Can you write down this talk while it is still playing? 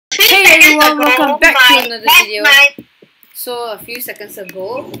everyone, welcome back to another video. So a few seconds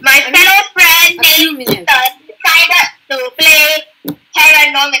ago, my fellow friend named Ethan decided to play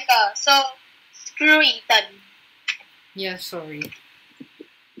Paranomical. So screw Ethan. Yeah, sorry.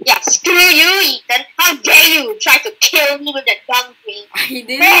 Yeah, screw you, Ethan. How dare you try to kill me with a dumb game? I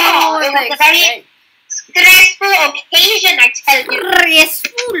didn't know what it was a very stressful occasion, I tell you.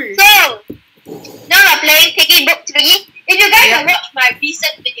 Stressful. So now we're playing Piggy Book 3. If you guys have watched my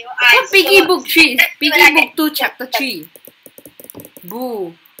recent video, what Piggy Book 3? Piggy Book 2 Chapter 3.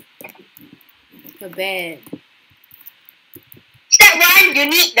 Boo. You're bad. Step 1, you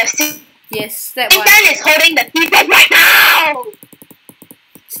need the seed. Yes, step 1. Ethan is holding the seed right now!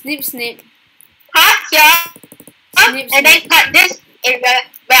 Snip, snip. Cut here. Snip, and then cut this area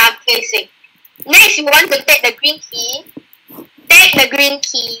where I'm facing. Next, you want to take the green key. Take the green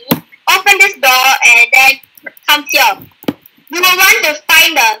key. Open this door and then come here. You will want to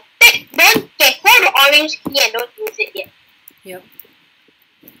find the hold the orange key and don't use it yet. Yep.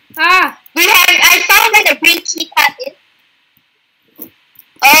 Ah! I found where the green key card is.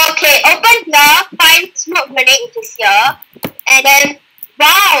 Okay, open here, find smoke grenade, which is here. And then,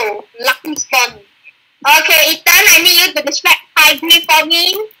 wow, lucky spawn. Okay, Ethan, I need you to distract Piggy for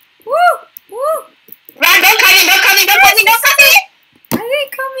me. Woo! Woo! Run, don't come in, don't come in, don't come in, don't come in! I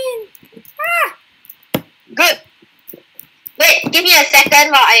didn't come in. Ah! Good. Wait, give me a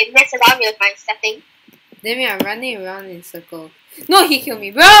second while I mess around with my setting. Damn it, I'm running around in circles. No, he killed me,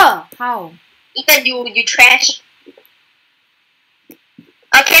 bro! How? Ethan, you trash.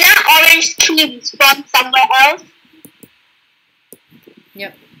 Okay, now orange key spawn somewhere else.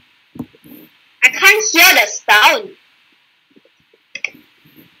 Yep. I can't hear the sound.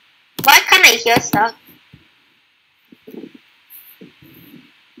 Why can't I hear sound?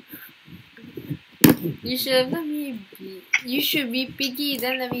 You should have let me be. You should be Piggy,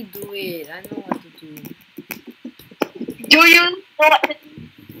 then let me do it. I know what to do. Do you know what to do?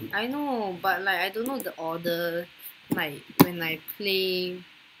 I know, but like I don't know the order. Like when I play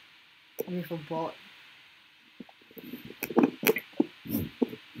with a bot.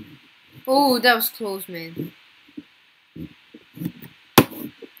 Oh, that was close, man.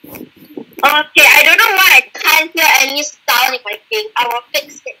 Okay, I don't know why I can't hear any sound in my game. I will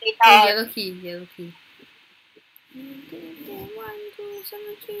fix it later. Oh, yellow key, yellow key. 1, 2,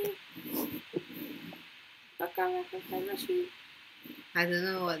 7, 3. I don't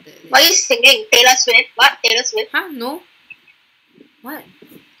know what that is. What are you singing? Taylor Swift? What? Taylor Swift? Huh? No. What?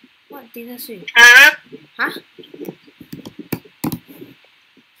 What Taylor Swift? Huh? Huh?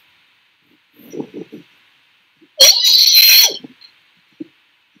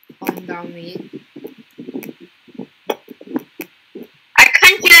 Calm down, mate. I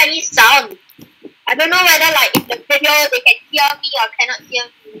can't hear any sound. I don't know whether like in the video they can hear me or cannot hear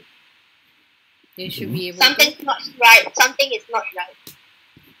me. They should be able Something's not right. Something is not right.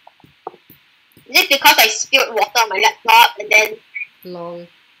 Is it because I spilled water on my laptop and then... Lol.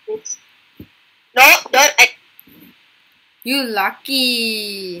 Oops. No, don't. You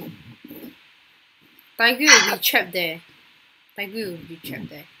lucky. Tiger will be trapped there. Tiger will be trapped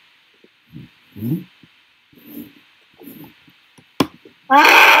there.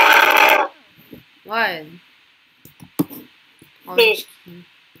 What? Orange key.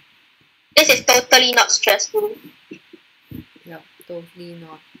 This is totally not stressful. Yep, totally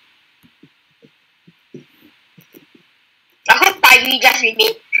not. I hope Tiger just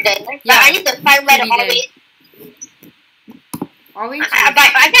remains then. But Yeah, I need to find where the orange. Orange. I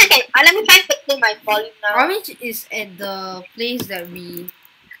think I can. Let me try fixing my volume now. Orange is at the place that we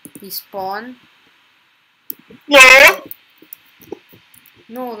spawn. No.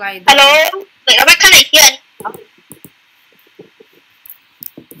 No, like. Hello. Wait, why can't I hear anything?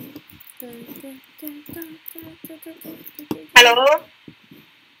 Hello.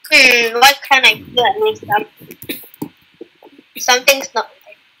 Why can't I hear any stuff? Something's not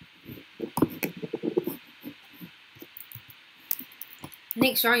right.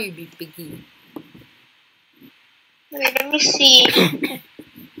 Next round you be Piggy. Wait, let me see. Oops.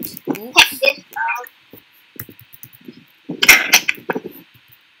 Check this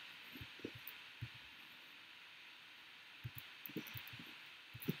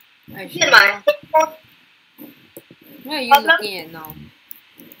out. What are you looking at now?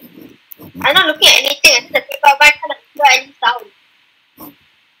 I'm not looking at anything. I just think about why can't I hear any sound.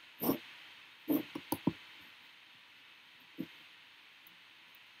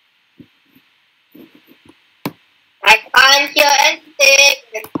 I can't hear anything.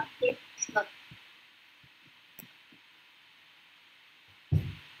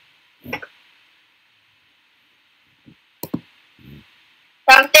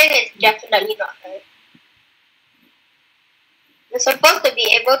 Something thing is definitely not right. You're supposed to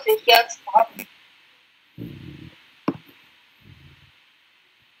be able to hear stuff.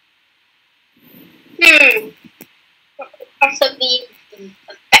 What could possibly be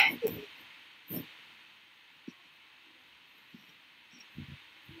affected?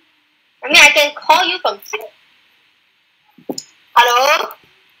 I mean, I can call you from here. Hello?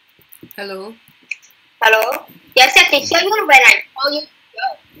 Hello? Hello? Yes, I can hear you when I call you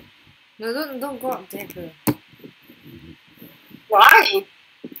here. No, don't go up there, girl. Why?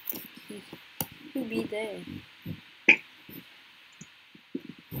 You'll be there.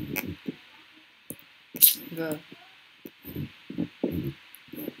 Girl.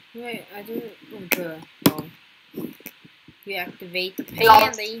 Wait, I don't. Oh, girl. Oh. Reactivate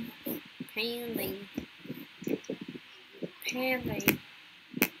Pandy. Pandy. Pandy.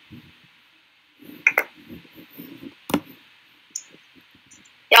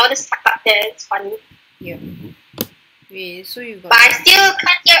 They all just stuck up there. It's funny. Yeah. Wait, so you got. But I still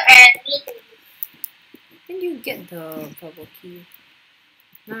can't hear anything. When you get the bubble key?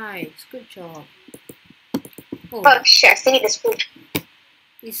 Nice, good job. Oh shit, I still need the spoon.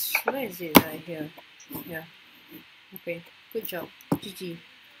 Where is it? Right here. Yeah. Okay, good job. GG.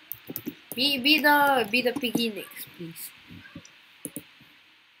 Be the piggy next, please.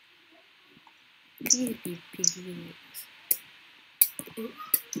 Be the piggy next.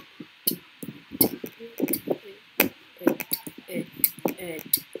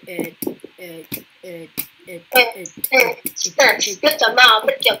 Lift your mouth,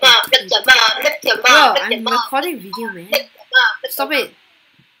 lift your mouth, lift your mouth, lift your mouth, lift your I'm mouth. recording video, man. Stop it.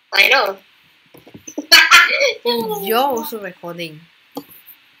 I know. Oh, you're also recording.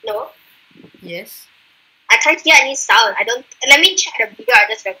 No, Yes. I can't hear any sound. I don't. Let me check the video I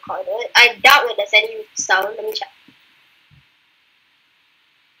just recorded. I doubt that there's any sound. Let me check.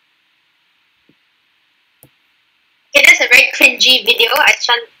 Okay, that's a very cringy video.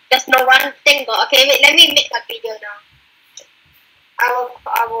 There's no one thing. Okay, wait. Let me make a video now.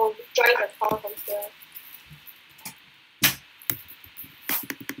 I will join the call from here.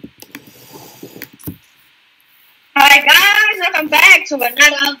 Hi guys, welcome back to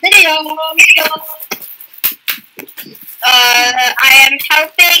another video. I am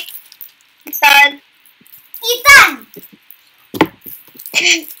helping Ethan.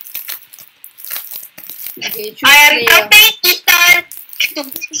 Okay, I am helping Ethan to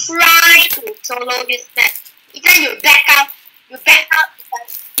try to solo this match. Ethan, you back out. You back out, Ethan.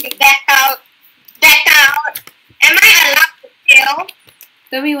 You back out. Back out. Am I allowed to kill?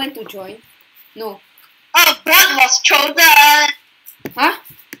 Tell me when to join. No. Oh, bot was chosen. Huh?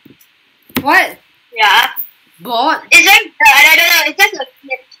 What? Yeah. Bot? Is it? I don't know. It's just a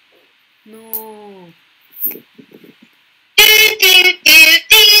glitch. No.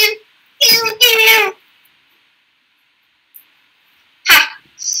 Ha!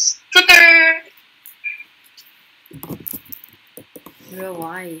 Scooter. Girl,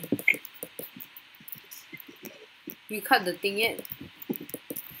 why? You cut the thing yet?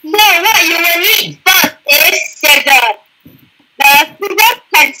 No, what you will need first is scissors. The scissors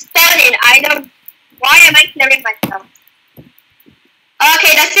can spawn in either. Why am I clearing myself?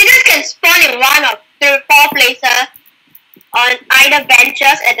 Okay, the scissors can spawn in one of 4 places on either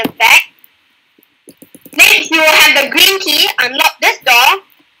benches at the back. Next, you will have the green key. Unlock this door.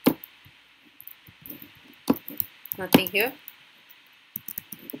 Nothing here.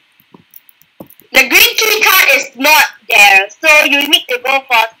 The green key card is not there, so you need to go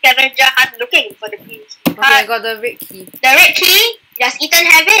for scavenger hunt looking for the green key card. Okay, I got the red key. The red key? Does Ethan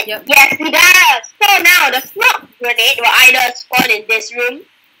have it? Yep. Yes, he does. So now the smoke grenade will either spawn in this room.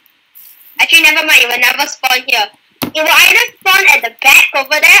 Actually, never mind. It will never spawn here. It will either spawn at the back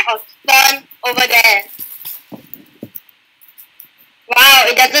over there or spawn over there. Wow,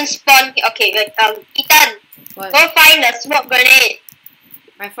 it doesn't spawn. Okay, wait. Ethan, What? go find the smoke grenade.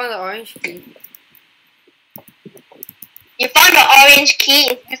 I found the orange key. You found the orange key.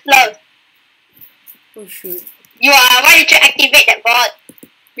 It's useless. Oh shoot. Why did you activate that bot?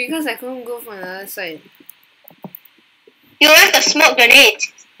 Because I couldn't go from another side. You left the smoke grenade.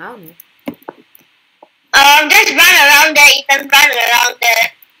 I don't know. Just run around there, Ethan. Run around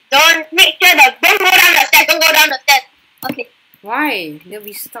there. Don't go down the stairs. Don't go down the stairs. Okay. Why? They'll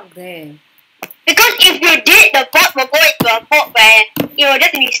be stuck there. Because if you did, the bot will go into a mode where you will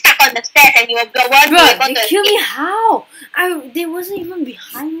just be stuck on the stairs and you won't be able Bruh, they to killed me escape. how? They wasn't even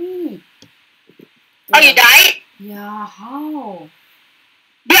behind me. Oh, you died? Yeah, how?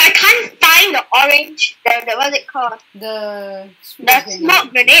 Dude, I can't find the orange. What's it called? The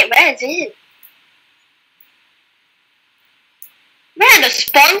smoke grenade. Where is it? Where are the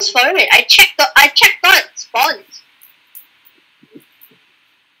spawns for it? I checked out spawns.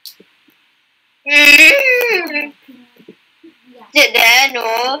 Is it there?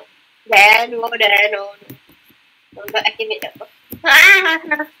 No. There, no, there, no. Don't activate that.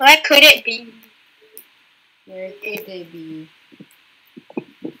 Where could it be? Where could they be?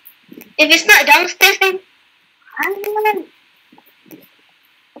 If it's not downstairs, then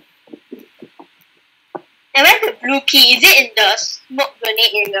and where's the blue key? Is it in the smoke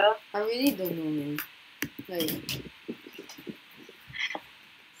grenade area? I really don't know, man. Like,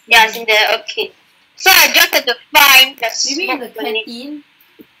 yeah, it's in there. Okay. So I just have to find the maybe in smoke the grenade. canteen.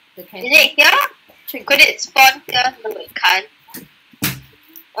 The canteen. Is it here? Check. Could it spawn here? No, it can't.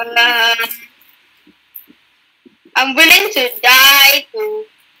 I'm willing to die to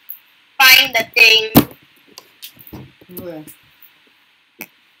find the thing. Where?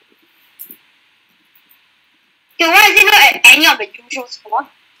 Okay, why is it not at any of the usual spawns?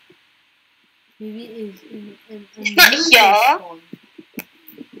 Maybe it's in It's not here. Spawn.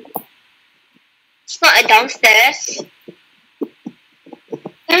 It's not downstairs.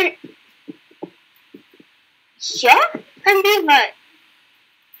 And here? Can't be what?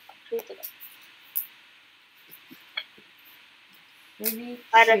 Maybe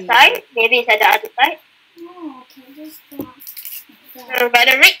Other side? Maybe it's at the other side. No, can just go. But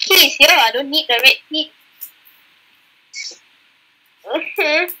the red key is here. I don't need the red key.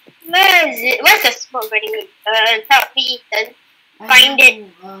 Where is it? Where's the smoke grenade? Help me, Ethan. Find it.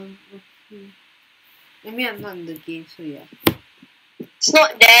 Okay. Maybe I'm not in the game, so yeah. It's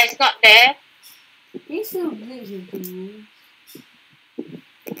not there. It's not there. Can you still glitch into rooms?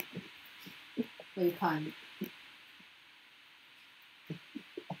 But you can't.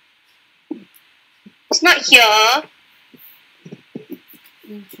 It's not here.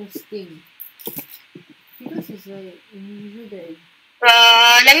 Interesting. Because it's like unusual that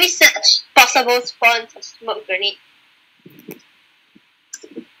Let me search possible spawns of smoke grenade.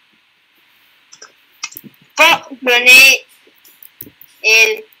 Smoke grenade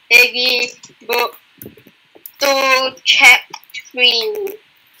in Piggy book 2 chapter 3.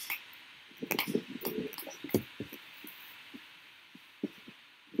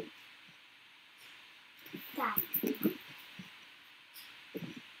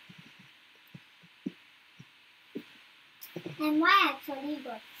 And why actually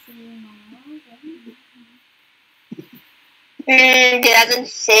got 3 now? It doesn't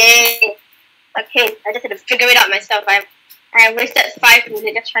say. Okay, I just had to figure it out myself. I wasted 5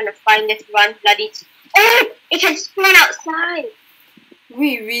 minutes just trying to find this one bloody. Oh, it can spawn outside.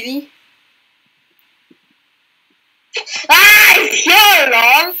 wait, really? Ah, it's here,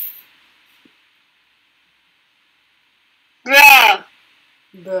 long. Bruh.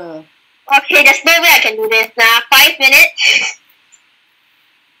 Bruh. Okay, there's no way I can do this now. 5 minutes.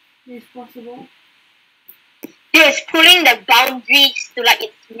 It's possible. Dude, it's pulling the boundaries to like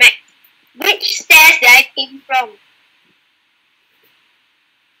its max. Which stairs did I came from?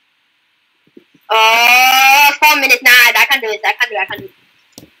 4 minutes. Nah, I can't do it. I can't do it.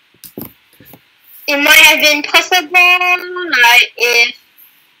 It might have been possible, like if.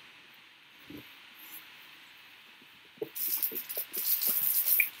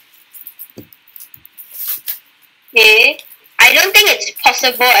 Okay. I don't think it's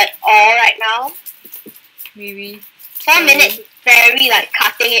possible at all right now. Maybe. 4 minutes is very like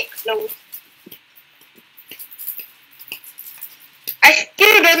cutting it close. I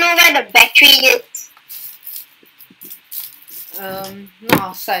still don't know where the battery is. Not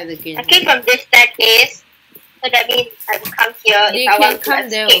outside the game. I came from this staircase, so that means I will come here They if I can want come to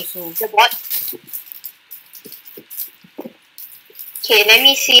there escape also. the bot. Okay, let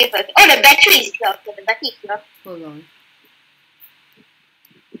me see if oh, the battery is here. Okay, the battery is here. Hold on.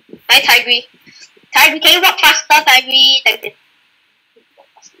 Hi, Tigry. Tigry, can you walk faster, Tigry? Like this.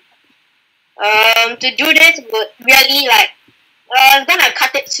 To do this would really like. I'm gonna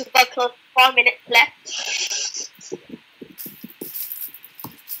cut it super close. 4 minutes left.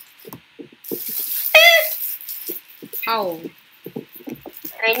 How?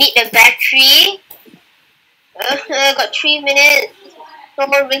 I need the battery. Got 3 minutes. So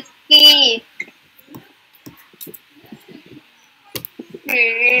more risky.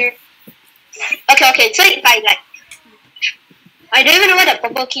 Okay. So if I like, I don't even know where the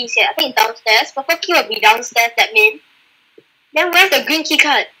purple key is yet. I think it's downstairs. Purple key will be downstairs. That means. Then where's the green key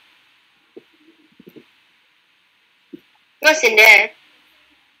card? What's in there?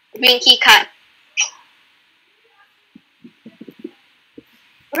 Green key card.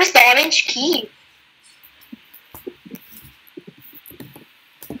 Where's the orange key?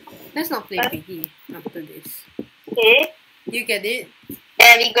 Let's not play piggy after this. Okay. You get it?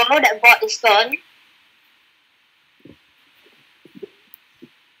 There we go. That bot is gone.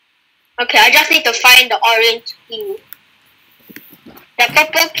 Okay, I just need to find the orange key. The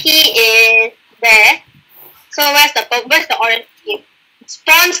purple key is there. So where's the orange key?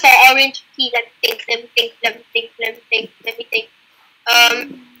 Spawns for orange key. Let me think.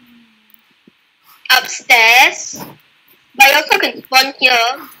 Upstairs. But you also can spawn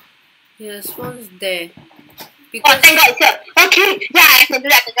here. Yeah, the spawn's there. Oh, Because thank God it's here. Okay, yeah, I can do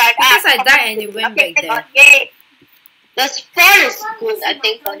that. Because I died and it went back thank God, there. yay. The spawn is good, I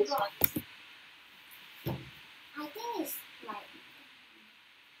think, for this one. I think it's like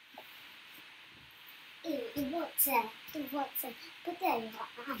it works. It works. Put that in your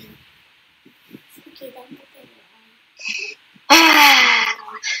eye. Okay, then put that in your eye. Ah,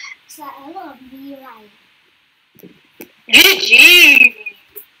 It's like a lot of rewrite. GG.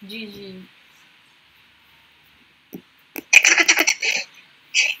 GG.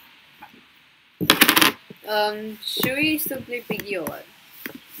 Should we still play piggy or what?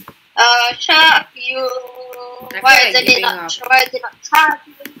 Shark, you. I Why feel is like it giving not? up. Why is it not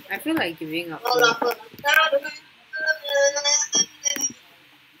charging? I feel like giving up. Hold on.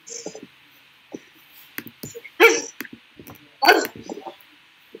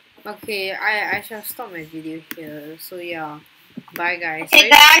 Okay, I shall stop my video here. So yeah, bye guys. Hey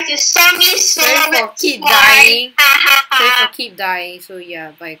guys, you saw me so Sorry for much keep fun. dying. Sorry for keep dying. So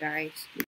yeah, bye guys.